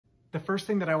The first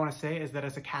thing that I want to say is that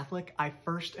as a Catholic, I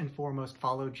first and foremost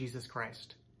follow Jesus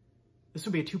Christ. This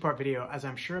will be a two-part video, as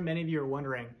I'm sure many of you are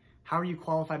wondering, how are you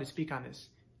qualified to speak on this?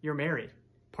 You're married.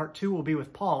 Part 2 will be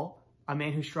with Paul, a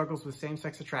man who struggles with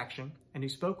same-sex attraction and who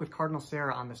spoke with Cardinal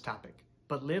Sarah on this topic,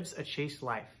 but lives a chaste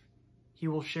life. He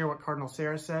will share what Cardinal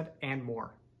Sarah said and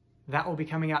more. That will be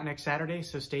coming out next Saturday,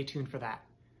 so stay tuned for that.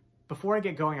 Before I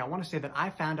get going, I want to say that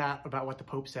I found out about what the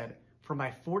Pope said from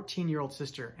my 14-year-old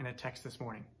sister in a text this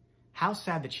morning. How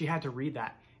sad that she had to read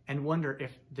that and wonder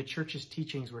if the Church's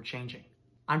teachings were changing.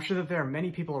 I'm sure that there are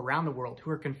many people around the world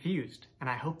who are confused, and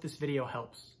I hope this video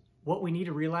helps. What we need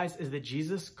to realize is that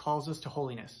Jesus calls us to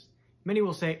holiness. Many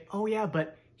will say, oh yeah,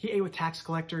 but he ate with tax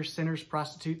collectors, sinners,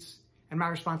 prostitutes. And my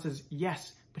response is,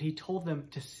 yes, but he told them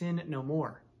to sin no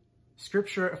more.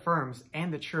 Scripture affirms,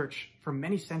 and the Church, for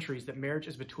many centuries, that marriage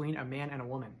is between a man and a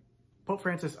woman. Pope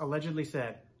Francis allegedly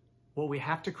said, what we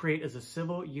have to create is a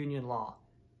civil union law,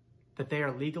 that they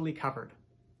are legally covered.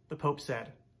 The Pope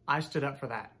said, I stood up for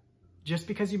that. Just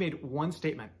because you made one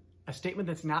statement, a statement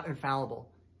that's not infallible,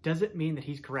 doesn't mean that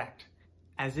he's correct.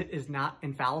 As it is not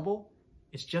infallible,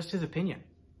 it's just his opinion.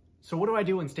 So what do I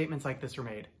do when statements like this are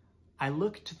made? I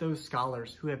look to those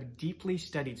scholars who have deeply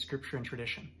studied Scripture and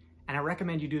tradition, and I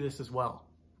recommend you do this as well.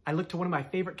 I look to one of my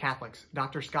favorite Catholics,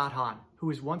 Dr. Scott Hahn, who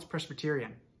was once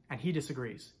Presbyterian, and he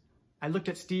disagrees. I looked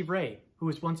at Steve Ray, who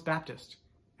was once Baptist,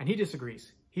 and he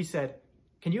disagrees. He said,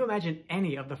 can you imagine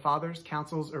any of the fathers,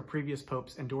 councils, or previous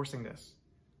popes endorsing this?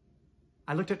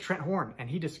 I looked at Trent Horn, and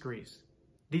he disagrees.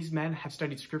 These men have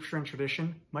studied Scripture and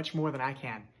tradition much more than I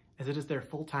can, as it is their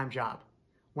full-time job.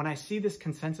 When I see this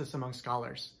consensus among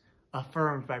scholars,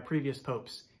 affirmed by previous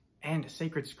popes, and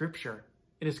sacred Scripture,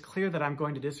 it is clear that I'm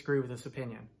going to disagree with this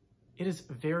opinion. It is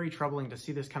very troubling to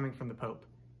see this coming from the Pope,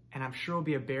 and I'm sure will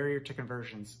be a barrier to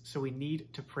conversions, so we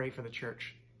need to pray for the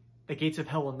Church. The gates of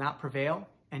hell will not prevail,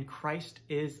 and Christ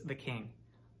is the King.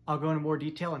 I'll go into more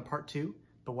detail in part 2,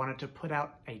 but wanted to put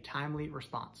out a timely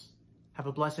response. Have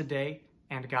a blessed day,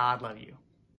 and God love you.